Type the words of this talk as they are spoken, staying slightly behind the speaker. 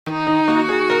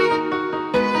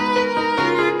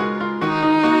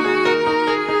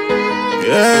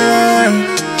Yeah.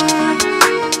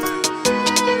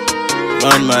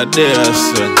 On my day, I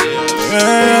said.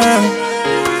 Yeah.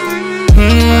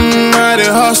 I dey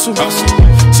hustle.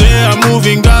 Say I'm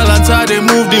moving gallant, I dey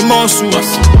move the muscle.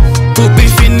 Put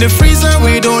beef in the freezer,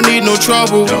 we don't need no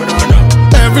trouble.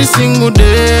 Every single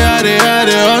day, I dey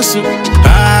hustle.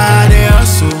 I dey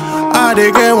hustle. I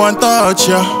dey get one touch,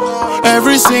 yeah.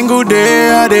 Every single day,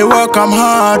 I dey work, I'm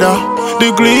harder.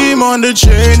 The gleam on the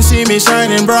chain, see me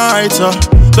shining brighter.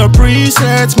 The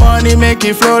presets money make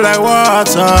it flow like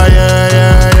water,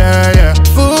 yeah.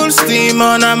 Full steam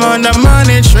on, I'm on the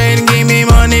money train. Give me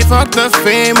money, fuck the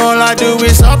fame. All I do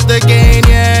is up the gain,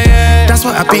 yeah. That's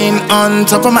why I've been on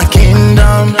top of my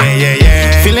kingdom,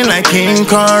 yeah. Feeling like King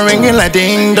Kong, ringing like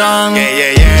ding dong,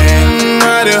 yeah.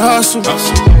 I dey hustle.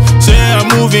 Say I'm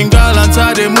moving gallant,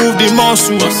 I dey move the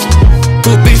muscle.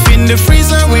 Put beef in the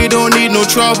freezer, we don't need no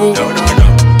trouble.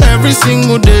 Every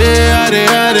single day, I dey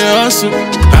hustle.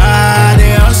 I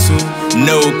dey hustle.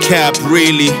 No cap,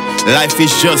 really. Life is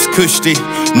just cushy.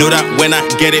 Know that when I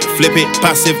get it, flip it,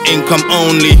 passive income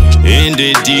only. In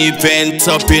the deep end,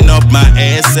 topping up my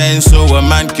essence, so a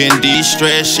man can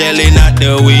de-stress, shelling at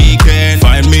the weekend.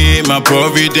 Find me in my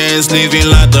providence, living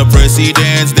like the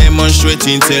presidents, demonstrate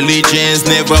intelligence,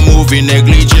 never moving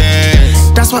negligence.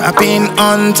 That's why I've been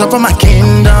on top of my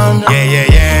kingdom,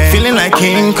 yeah. Feeling like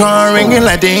King Kong, ringing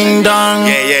like ding dong,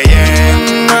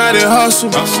 yeah. I dey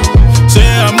hustle. Say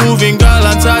I'm moving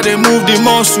gallant, I dey move the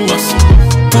muscle.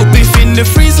 Put beef in the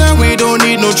freezer, we don't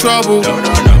need no trouble.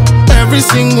 Every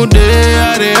single day,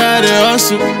 I dey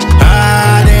hustle.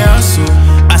 I dey hustle.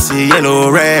 I see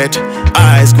yellow, red,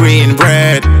 eyes green,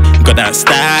 red. Got that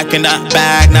stack in that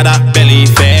bag, now that belly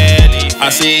fed. I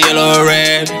see yellow,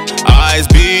 red, eyes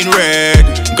being red.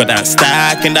 Got that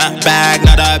stack in that bag,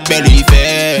 now that belly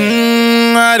fed.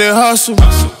 I dey hustle.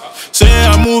 Say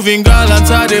I'm moving gallant,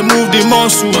 I dey move the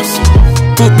muscle.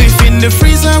 Put beef in the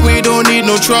freezer, we don't need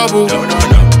no trouble.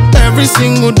 Every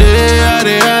single day, I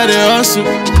dey hustle.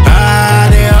 I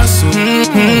dey hustle.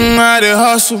 I dey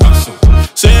hustle.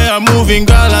 Say I'm moving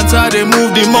gallant, I dey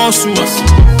move the muscle.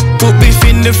 Put beef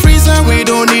in the freezer, we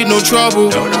don't need no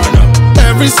trouble.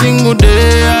 Every single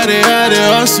day, I dey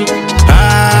hustle.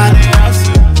 I dey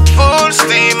hustle. Full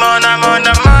steam on, I'm on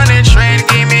the money train.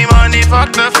 Give me money,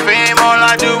 fuck the fame. All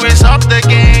I do is up the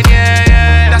gain,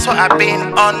 yeah. That's why I've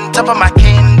been on top of my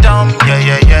kingdom,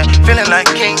 yeah. Feeling like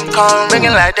King Kong,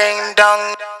 ringing like ding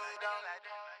dong.